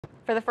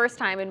For the first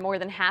time in more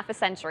than half a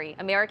century,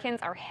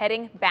 Americans are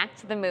heading back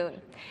to the moon.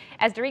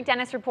 As Derek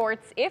Dennis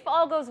reports, if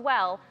all goes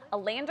well, a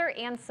lander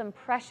and some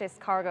precious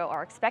cargo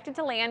are expected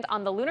to land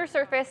on the lunar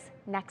surface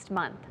next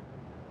month.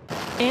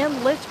 And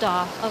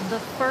liftoff of the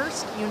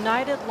first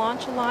United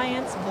Launch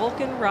Alliance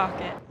Vulcan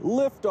rocket.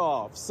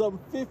 Liftoff, some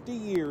 50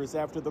 years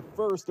after the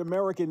first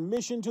American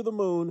mission to the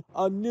moon,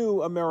 a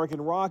new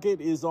American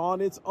rocket is on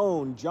its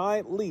own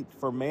giant leap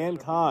for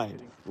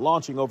mankind,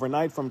 launching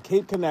overnight from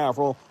Cape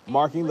Canaveral,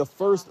 marking the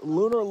first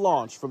lunar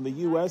launch from the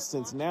U.S.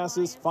 since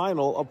NASA's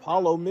final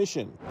Apollo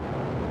mission.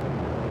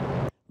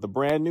 The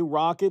brand new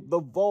rocket, the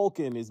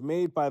Vulcan, is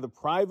made by the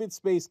private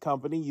space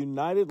company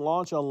United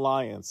Launch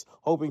Alliance,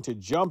 hoping to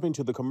jump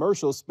into the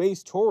commercial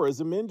space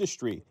tourism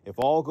industry. If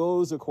all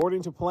goes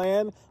according to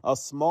plan, a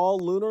small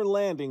lunar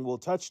landing will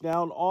touch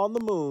down on the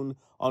moon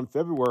on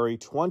February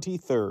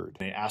 23rd.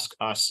 They ask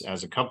us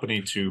as a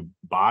company to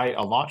buy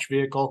a launch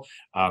vehicle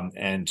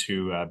and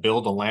to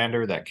build a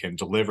lander that can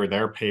deliver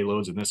their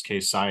payloads, in this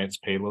case science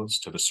payloads,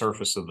 to the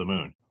surface of the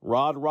moon.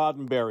 Rod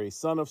Roddenberry,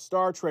 son of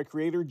Star Trek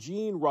creator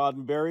Gene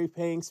Roddenberry,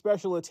 paying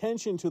special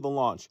attention to the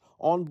launch.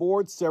 On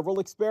board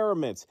several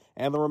experiments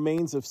and the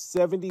remains of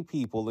 70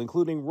 people,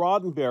 including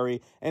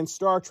Roddenberry and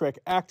Star Trek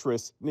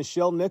actress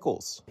Nichelle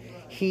Nichols.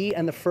 He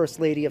and the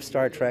First Lady of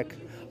Star Trek,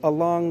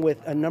 along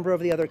with a number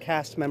of the other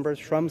cast members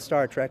from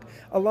Star Trek,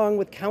 along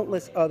with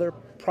countless other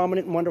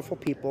prominent and wonderful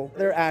people,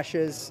 their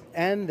ashes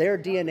and their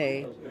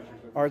DNA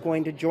are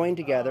going to join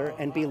together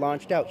and be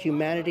launched out.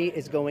 Humanity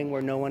is going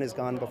where no one has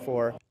gone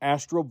before.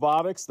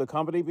 Astrobotics, the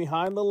company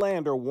behind the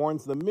lander,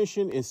 warns the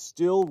mission is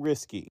still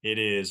risky. It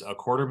is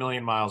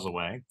 250,000 miles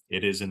away.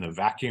 It is in the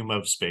vacuum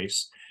of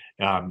space.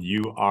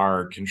 You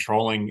are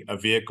controlling a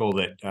vehicle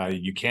that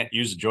you can't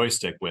use a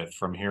joystick with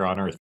from here on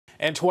Earth.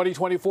 And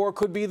 2024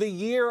 could be the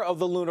year of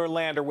the lunar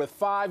lander, with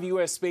 5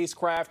 U.S.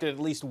 spacecraft and at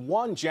least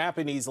 1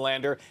 Japanese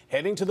lander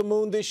heading to the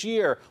moon this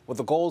year, with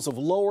the goals of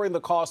lowering the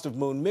cost of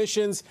moon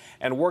missions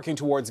and working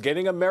towards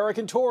getting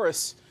American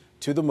tourists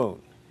to the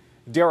moon.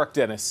 Derek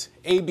Dennis,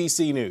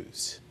 ABC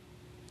News.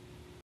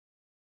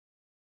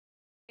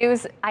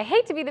 I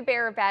hate to be the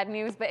bearer of bad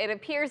news, but it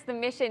appears the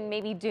mission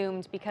may be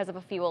doomed because of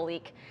a fuel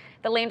leak.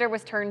 The lander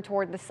was turned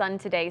toward the sun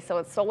today so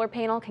its solar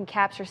panel can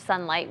capture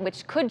sunlight,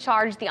 which could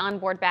charge the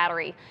onboard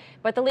battery.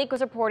 But the leak was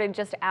reported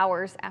just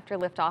hours after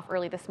liftoff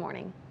early this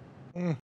morning.